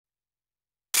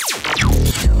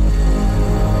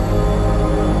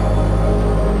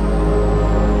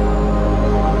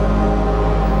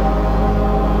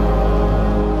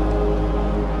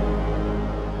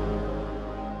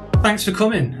Thanks for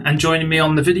coming and joining me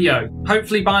on the video.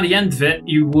 Hopefully by the end of it,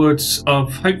 you would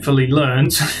have hopefully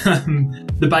learned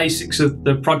the basics of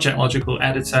the Project Logical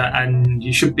editor, and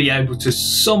you should be able to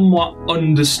somewhat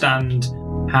understand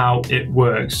how it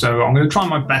works. So I'm going to try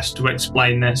my best to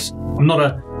explain this. I'm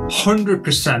not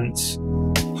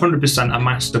 100% a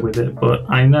master with it, but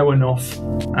I know enough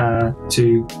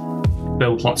to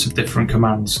build lots of different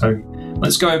commands. So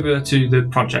let's go over to the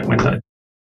project window.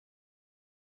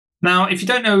 Now, if you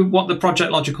don't know what the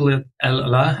Project Logical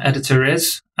editor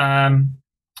is,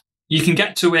 you can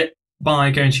get to it by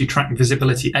going to Track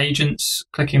Visibility Agents,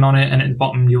 clicking on it, and at the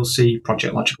bottom you'll see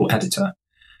Project Logical Editor.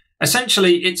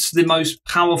 Essentially, it's the most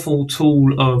powerful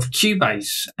tool of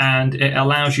Cubase, and it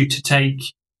allows you to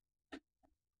take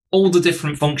all the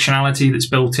different functionality that's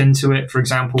built into it. For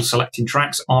example, selecting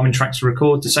tracks, arming tracks to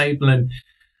record, disabling,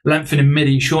 lengthening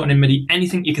MIDI, shortening MIDI,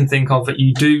 anything you can think of that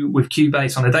you do with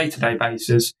Cubase on a day-to-day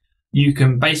basis. You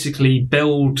can basically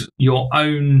build your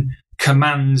own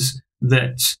commands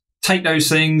that take those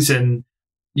things and,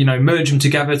 you know, merge them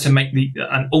together to make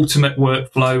an ultimate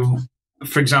workflow.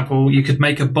 For example, you could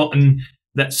make a button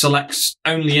that selects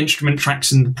only instrument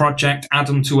tracks in the project, add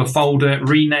them to a folder,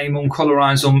 rename them,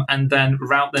 colorize them, and then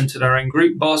route them to their own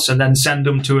group bus and then send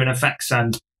them to an effects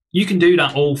send. You can do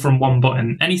that all from one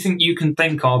button. Anything you can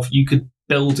think of, you could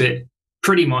build it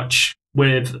pretty much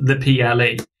with the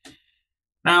PLE.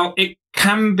 Now, it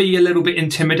can be a little bit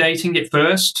intimidating at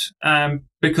first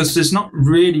because there's not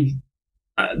really,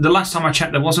 the last time I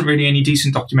checked, there wasn't really any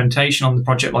decent documentation on the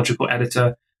Project Logical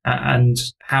editor and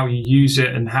how you use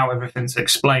it and how everything's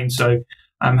explained. So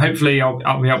hopefully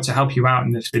I'll be able to help you out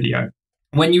in this video.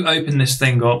 When you open this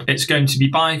thing up, it's going to be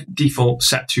by default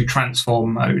set to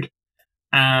transform mode.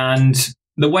 And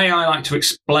the way I like to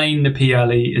explain the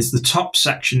PLE is the top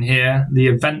section here, the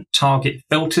event target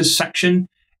filters section,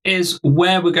 is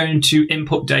where we're going to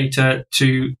input data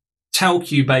to tell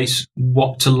Cubase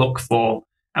what to look for.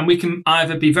 And we can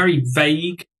either be very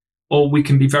vague or we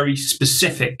can be very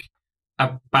specific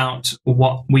about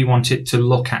what we want it to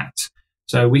look at.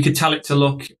 So we could tell it to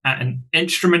look at an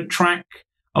instrument track,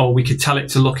 or we could tell it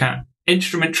to look at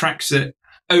instrument tracks that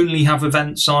only have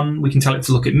events on. We can tell it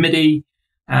to look at MIDI.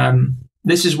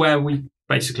 This is where we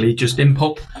basically just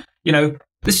input, you know,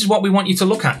 this is what we want you to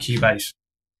look at, Cubase.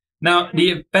 Now, the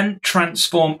event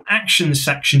transform action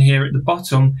section here at the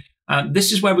bottom,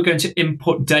 this is where we're going to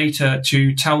input data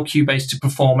to tell Cubase to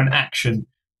perform an action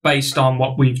based on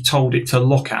what we've told it to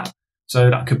look at.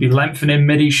 So that could be lengthening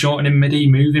MIDI, shortening MIDI,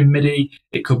 moving MIDI.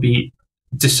 It could be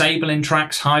disabling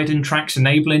tracks, hiding tracks,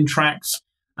 enabling tracks,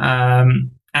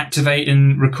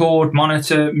 activating, record,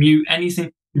 monitor, mute,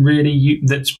 anything really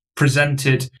that's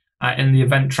presented in the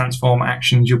event transform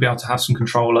actions, you'll be able to have some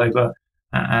control over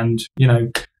and, you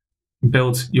know,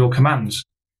 build your commands.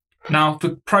 Now,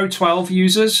 for Pro 12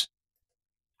 users,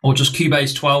 or just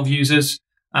Cubase 12 users,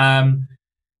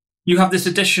 you have this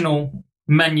additional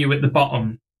menu at the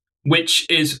bottom, which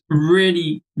is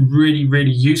really, really, really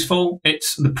useful.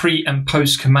 It's the pre and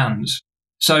post commands.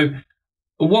 So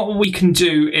what we can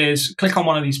do is click on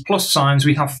one of these plus signs.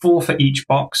 We have 4 for each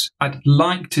box. I'd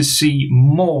like to see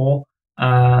more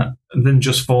than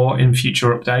just 4 in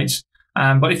future updates.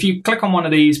 But if you click on one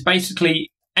of these, basically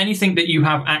anything that you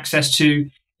have access to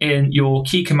in your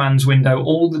key commands window,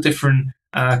 all the different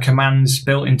commands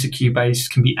built into Cubase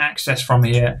can be accessed from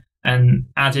here and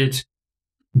added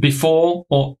before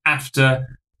or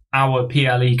after our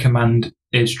PLE command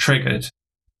is triggered.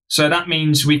 So that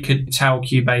means we could tell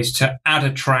Cubase to add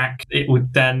a track. It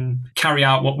would then carry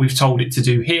out what we've told it to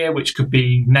do here, which could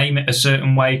be name it a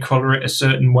certain way, color it a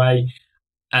certain way.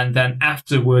 And then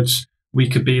afterwards, we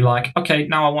could be like, okay,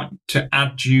 now I want to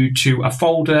add you to a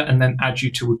folder and then add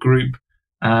you to a group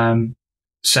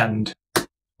send,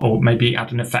 or maybe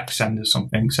add an effect send or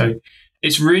something. So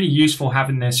it's really useful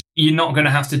having this. You're not going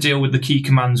to have to deal with the key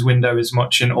commands window as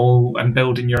much and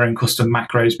building your own custom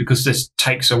macros, because this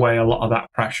takes away a lot of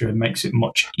that pressure and makes it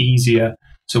much easier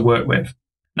to work with.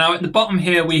 Now at the bottom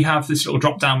here, we have this little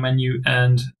drop down menu,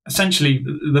 and essentially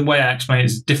the way I explain it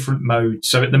is different modes.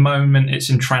 So at the moment it's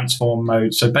in transform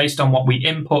mode. So based on what we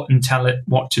input and tell it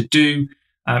what to do,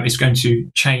 it's going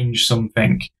to change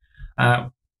something.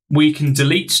 We can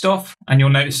delete stuff, and you'll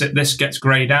notice that this gets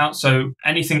grayed out. So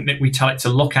anything that we tell it to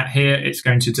look at here, it's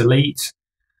going to delete.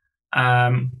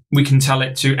 We can tell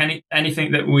it to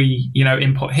anything that we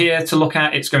input here to look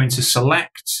at, it's going to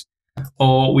select.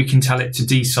 or we can tell it to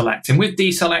deselect. And with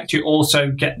deselect, you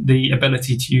also get the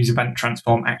ability to use event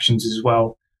transform actions as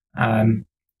well, and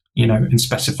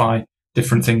specify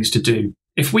different things to do.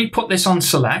 If we put this on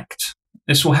select,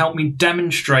 this will help me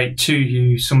demonstrate to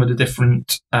you some of the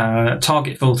different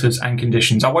target filters and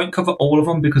conditions. I won't cover all of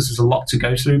them because there's a lot to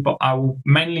go through, but I will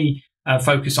mainly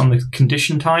focus on the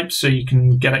condition types so you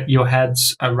can get your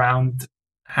heads around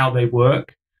how they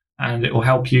work, and it will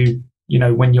help you,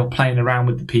 when you're playing around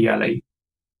with the PLE.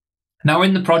 Now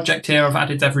in the project here, I've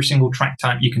added every single track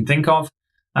type you can think of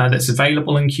that's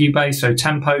available in Cubase. So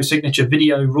tempo, signature,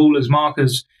 video, rulers,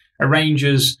 markers,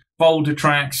 arrangers, folder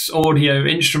tracks, audio,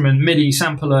 instrument, MIDI,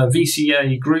 sampler,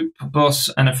 VCA, group bus,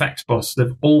 and effects bus.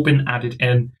 They've all been added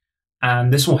in,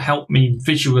 and this will help me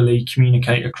visually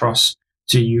communicate across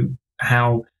to you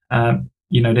how,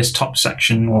 this top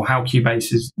section, or how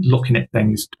Cubase is looking at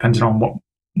things depending on what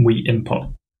we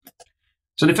input.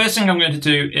 So the first thing I'm going to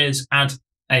do is add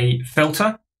a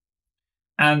filter,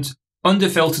 and under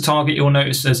filter target, you'll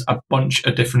notice there's a bunch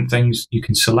of different things you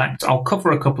can select. I'll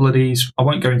cover a couple of these. I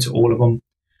won't go into all of them.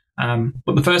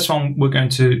 But the first one we're going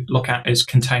to look at is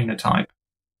container type.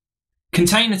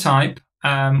 Container type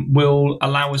will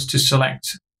allow us to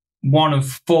select one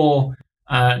of 4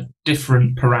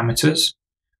 different parameters.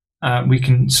 We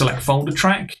can select folder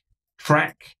track,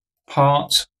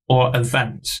 part, or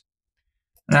event.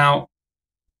 Now,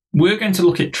 we're going to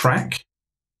look at track,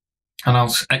 and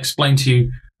I'll explain to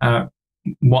you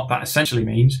what that essentially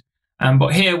means.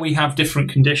 But here we have different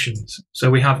conditions. So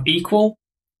we have equal,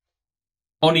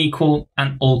 unequal,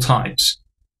 and all types.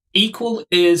 Equal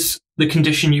is the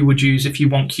condition you would use if you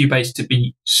want Cubase to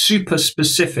be super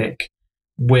specific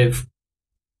with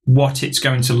what it's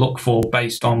going to look for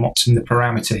based on what's in the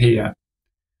parameter here.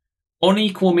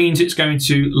 Unequal means it's going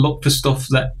to look for stuff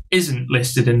that isn't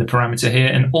listed in the parameter here,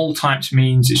 and all types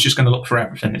means it's just going to look for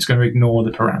everything. It's going to ignore the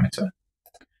parameter.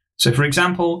 So for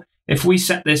example, if we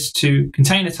set this to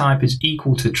container type is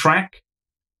equal to track,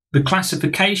 the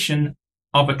classification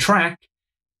of a track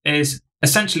is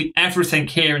essentially everything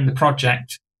here in the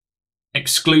project,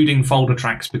 excluding folder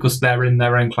tracks because they're in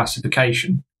their own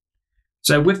classification.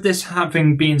 So with this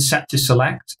having been set to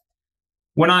select,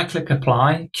 when I click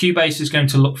apply, Cubase is going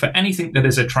to look for anything that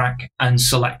is a track and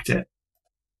select it.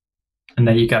 And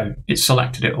there you go, it's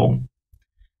selected it all.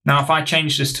 Now if I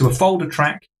change this to a folder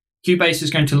track, Cubase is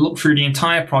going to look through the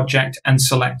entire project and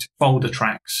select folder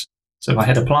tracks. So if I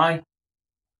hit apply,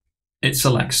 it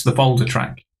selects the folder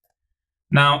track.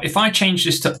 Now, if I change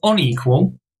this to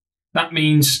unequal, that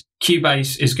means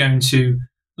Cubase is going to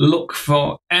look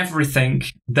for everything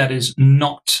that is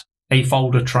not a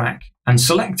folder track and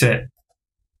select it.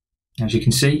 As you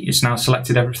can see, it's now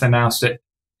selected everything else that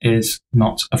is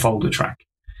not a folder track.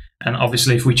 And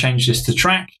obviously, if we change this to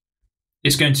track,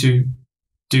 it's going to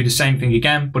do the same thing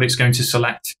again, but it's going to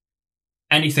select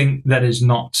anything that is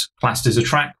not classed as a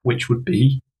track, which would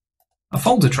be a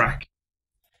folder track.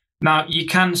 Now, you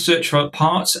can search for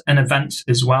parts and events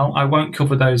as well. I won't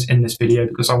cover those in this video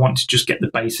because I want to just get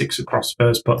the basics across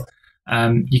first, but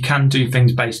you can do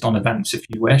things based on events if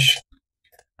you wish,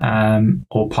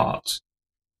 or parts.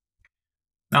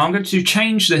 Now, I'm going to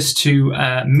change this to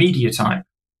media type.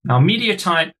 Now, media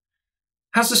type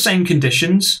has the same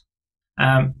conditions,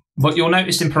 but you'll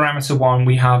notice in parameter 1,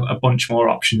 we have a bunch more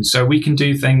options. So we can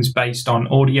do things based on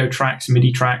audio tracks,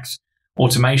 MIDI tracks,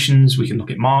 automations. We can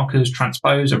look at markers,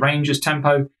 transpose, arrangers,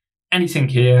 tempo, anything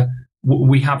here.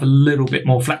 We have a little bit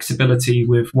more flexibility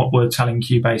with what we're telling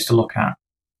Cubase to look at.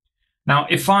 Now,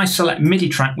 if I select MIDI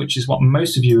track, which is what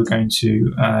most of you are going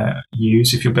to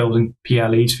use if you're building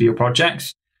PLEs for your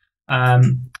projects,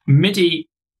 MIDI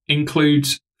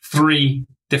includes 3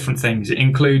 different things. It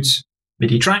includes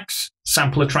MIDI tracks,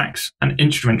 sampler tracks, and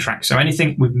instrument tracks. So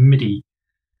anything with MIDI.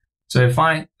 So if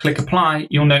I click apply,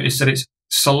 you'll notice that it's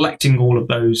selecting all of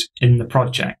those in the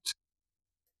project.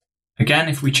 Again,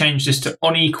 if we change this to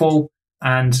unequal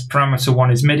and parameter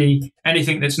 1 is MIDI,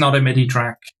 anything that's not a MIDI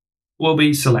track will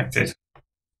be selected.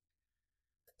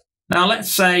 Now let's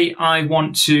say I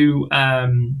want to,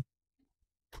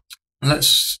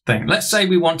 let's say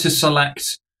we want to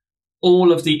select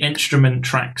all of the instrument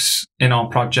tracks in our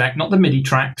project, not the MIDI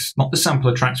tracks, not the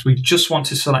sampler tracks. We just want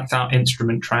to select our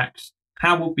instrument tracks.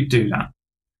 How would we do that?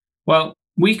 Well,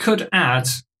 we could add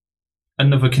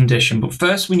another condition, but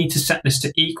first we need to set this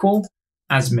to equal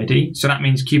as MIDI. So that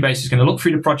means Cubase is going to look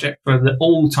through the project for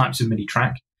all types of MIDI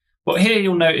track. But here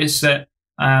you'll notice that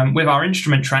with our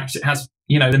instrument tracks, it has,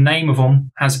 the name of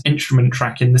them has instrument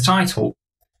track in the title.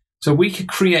 So we could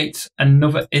create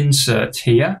another insert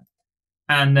here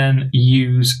and then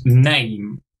use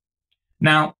name.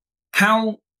 Now,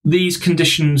 how these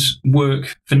conditions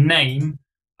work for name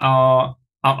are,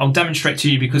 I'll demonstrate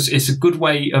to you because it's a good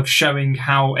way of showing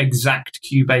how exact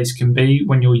Cubase can be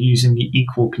when you're using the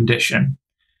equal condition.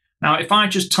 Now, if I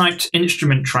just typed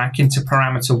instrument track into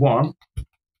parameter 1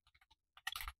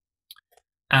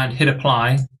 and hit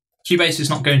apply, Cubase is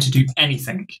not going to do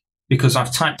anything because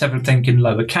I've typed everything in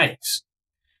lowercase.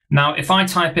 Now, if I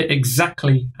type it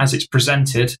exactly as it's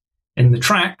presented in the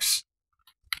tracks,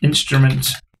 instrument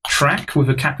track with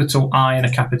a capital I and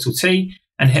a capital T,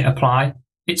 and hit apply,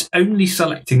 it's only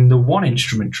selecting the one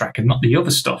instrument track and not the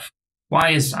other stuff. Why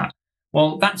is that?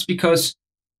 Well, that's because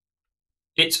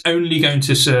it's only going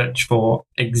to search for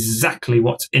exactly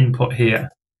what's input here.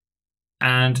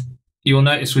 And you'll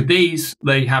notice with these,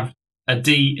 they have a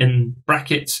D in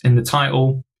brackets in the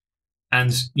title,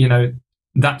 and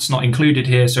that's not included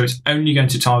here, so it's only going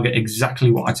to target exactly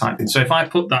what I type in. So if I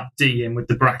put that D in with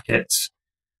the brackets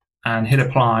and hit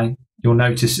apply, you'll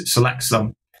notice it selects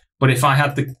them. But if I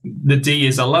had the D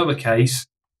as a lowercase,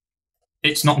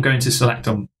 it's not going to select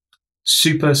them.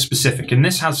 Super specific. And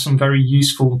this has some very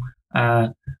useful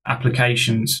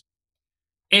applications.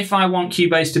 If I want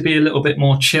Cubase to be a little bit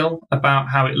more chill about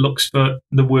how it looks for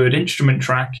the word instrument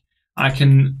track, I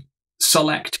can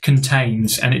select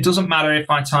contains. And it doesn't matter if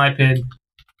I type in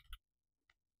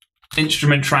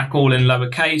instrument track all in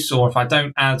lowercase, or if I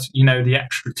don't add, the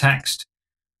extra text.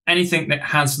 Anything that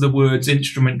has the words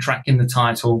instrument track in the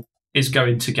title is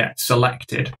going to get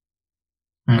selected.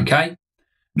 Okay.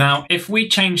 Now, if we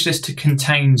change this to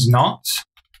contains not,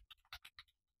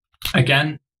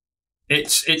 again,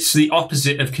 it's the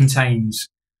opposite of contains.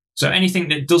 So anything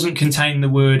that doesn't contain the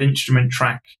word instrument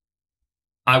track,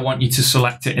 I want you to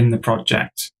select it in the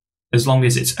project, as long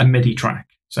as it's a MIDI track.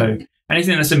 So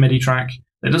anything that's a MIDI track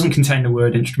that doesn't contain the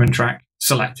word instrument track,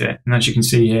 select it. And as you can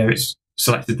see here, it's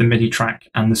selected the MIDI track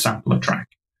and the sampler track.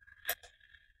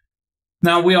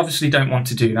 Now, we obviously don't want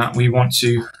to do that. We want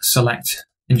to select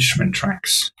instrument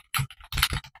tracks.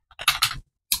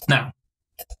 Now,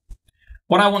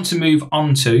 what I want to move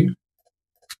on to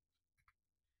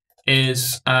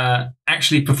is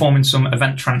actually performing some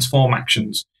event transform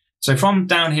actions. So from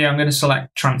down here, I'm going to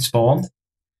select transform,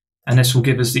 and this will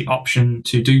give us the option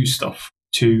to do stuff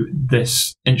to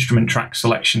this instrument track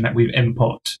selection that we've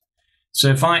input. So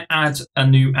if I add a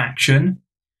new action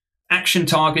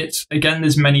targets, again,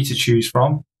 there's many to choose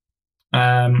from.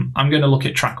 I'm going to look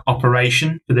at track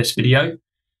operation for this video.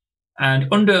 And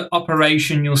under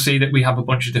operation, you'll see that we have a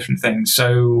bunch of different things.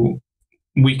 So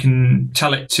we can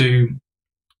tell it to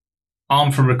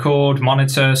arm for record,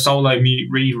 monitor, solo, mute,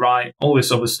 read, write, all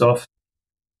this other stuff.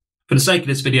 For the sake of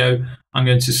this video, I'm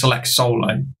going to select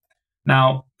solo.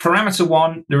 Now, parameter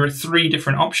 1, there are 3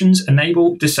 different options: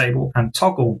 enable, disable, and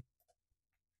toggle.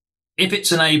 If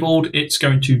it's enabled, it's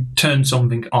going to turn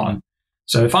something on.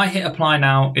 So if I hit apply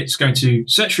now, it's going to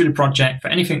search through the project for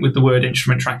anything with the word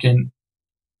instrument track in,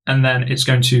 and then it's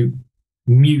going to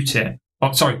mute it.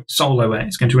 Oh, sorry, solo it.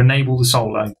 It's going to enable the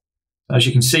solo. As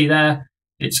you can see there,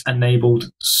 it's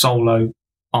enabled solo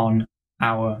on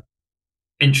our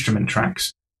instrument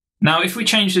tracks. Now, if we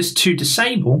change this to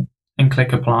disable and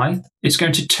click apply, it's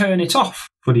going to turn it off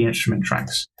for the instrument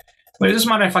tracks. But it doesn't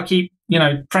matter if I keep,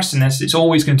 pressing this, it's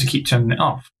always going to keep turning it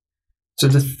off. So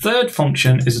the third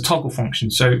function is a toggle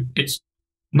function. So it's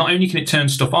not only can it turn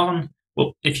stuff on,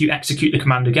 but if you execute the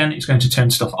command again, it's going to turn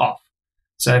stuff off.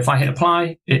 So if I hit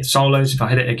apply, it solos. If I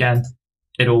hit it again,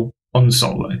 it'll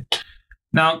unsolo.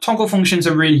 Now, toggle functions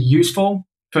are really useful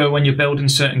for when you're building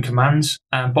certain commands,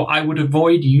 but I would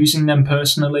avoid using them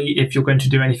personally if you're going to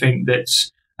do anything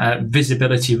that's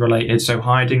visibility related. So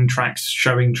hiding tracks,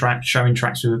 showing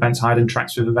tracks with events, hiding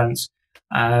tracks with events,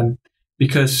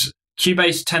 because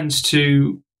Cubase tends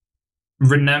to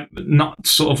not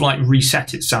sort of like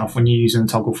reset itself when you're using a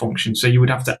toggle function. So you would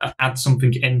have to add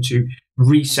something in to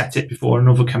reset it before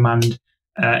another command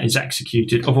is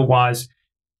executed. Otherwise,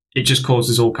 it just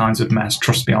causes all kinds of mess.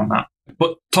 Trust me on that.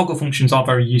 But toggle functions are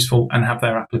very useful and have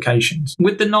their applications.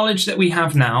 With the knowledge that we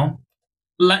have now,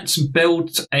 let's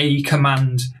build a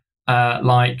command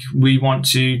like we want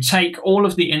to take all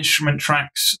of the instrument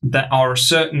tracks that are a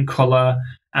certain color,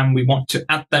 and we want to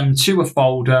add them to a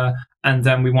folder, and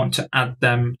then we want to add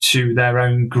them to their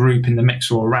own group in the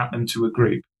mixer, or route them to a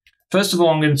group. First of all,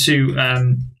 I'm going to,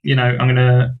 I'm going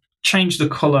to change the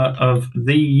color of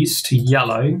these to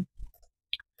yellow,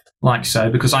 like so,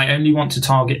 because I only want to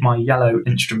target my yellow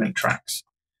instrument tracks.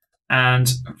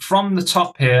 And from the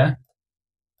top here,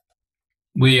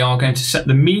 we are going to set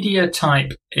the media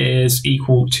type is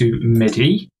equal to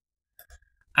MIDI.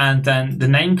 And then the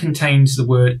name contains the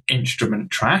word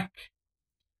instrument track.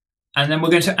 And then we're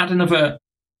going to add another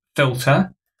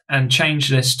filter. and change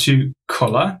this to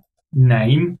color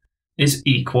name is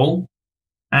equal.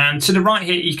 And to the right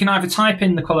here, you can either type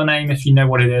in the color name if you know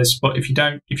what it is, but if you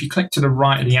don't, if you click to the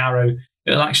right of the arrow,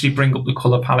 it'll actually bring up the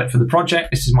color palette for the project.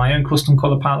 This is my own custom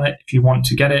color palette. If you want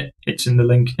to get it, it's in the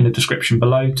link in the description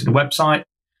below to the website.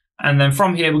 And then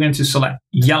from here, we're going to select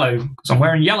yellow because I'm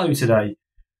wearing yellow today.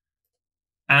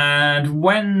 And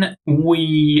when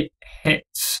we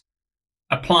hit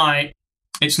apply,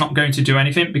 it's not going to do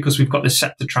anything because we've got this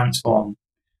set to transform.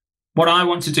 What I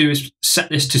want to do is set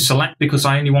this to select because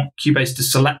I only want Cubase to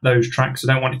select those tracks.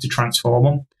 I don't want it to transform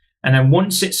them. And then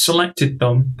once it's selected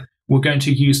them, we're going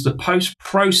to use the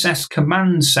post-process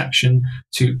commands section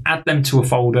to add them to a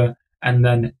folder and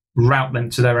then route them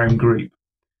to their own group.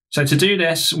 So to do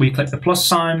this, we click the plus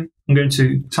sign. I'm going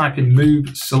to type in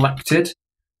move selected,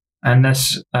 and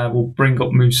this will bring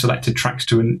up move selected tracks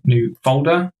to a new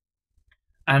folder.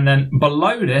 And then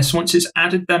below this, once it's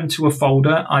added them to a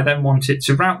folder, I then want it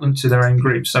to route them to their own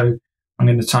group. So I'm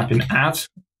going to type in add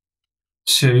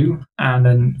to, and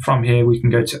then from here we can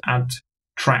go to add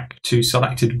track to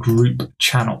selected group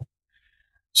channel.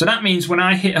 So that means when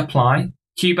I hit apply,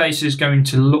 Cubase is going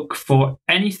to look for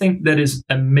anything that is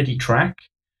a MIDI track.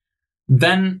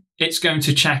 Then it's going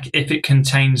to check if it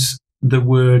contains the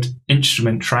word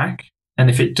instrument track. And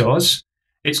if it does,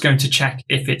 it's going to check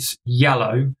if it's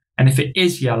yellow. And if it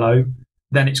is yellow,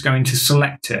 then it's going to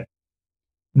select it.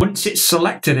 Once it's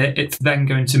selected it, it's then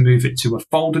going to move it to a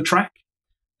folder track.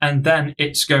 And then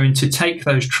it's going to take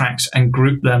those tracks and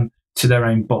group them to their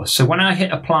own bus. So when I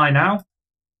hit apply now,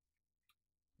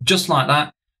 just like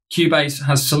that, Cubase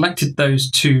has selected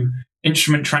those two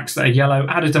instrument tracks that are yellow,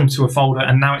 added them to a folder,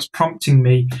 and now it's prompting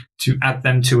me to add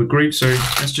them to a group. So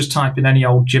let's just type in any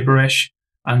old gibberish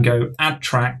and go add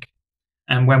track.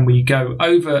 And when we go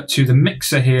over to the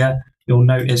mixer here, you'll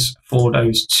notice for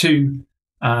those two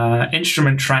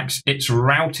instrument tracks, it's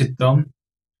routed them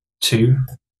to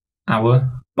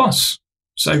our bus.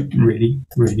 So really,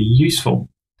 really useful.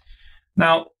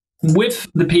 Now, with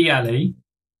the PLE,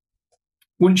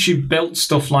 once you've built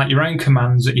stuff like your own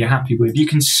commands that you're happy with, you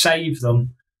can save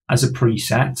them as a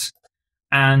preset.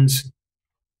 And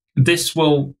this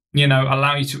will,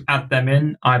 allow you to add them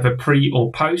in either pre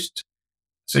or post.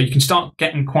 So you can start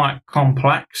getting quite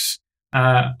complex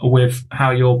with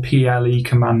how your PLE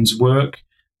commands work.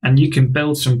 And you can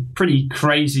build some pretty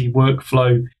crazy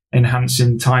workflow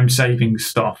enhancing time-saving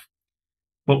stuff.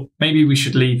 But maybe we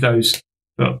should leave those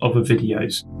for other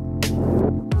videos.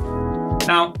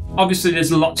 Now, obviously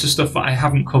there's lots of stuff that I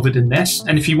haven't covered in this.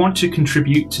 And if you want to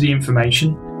contribute to the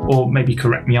information or maybe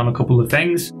correct me on a couple of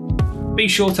things, be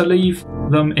sure to leave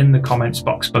them in the comments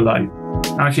box below.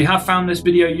 Now, if you have found this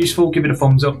video useful, give it a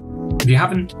thumbs up. If you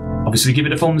haven't, obviously give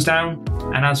it a thumbs down.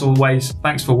 And as always,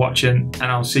 thanks for watching, and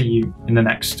I'll see you in the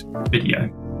next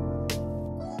video.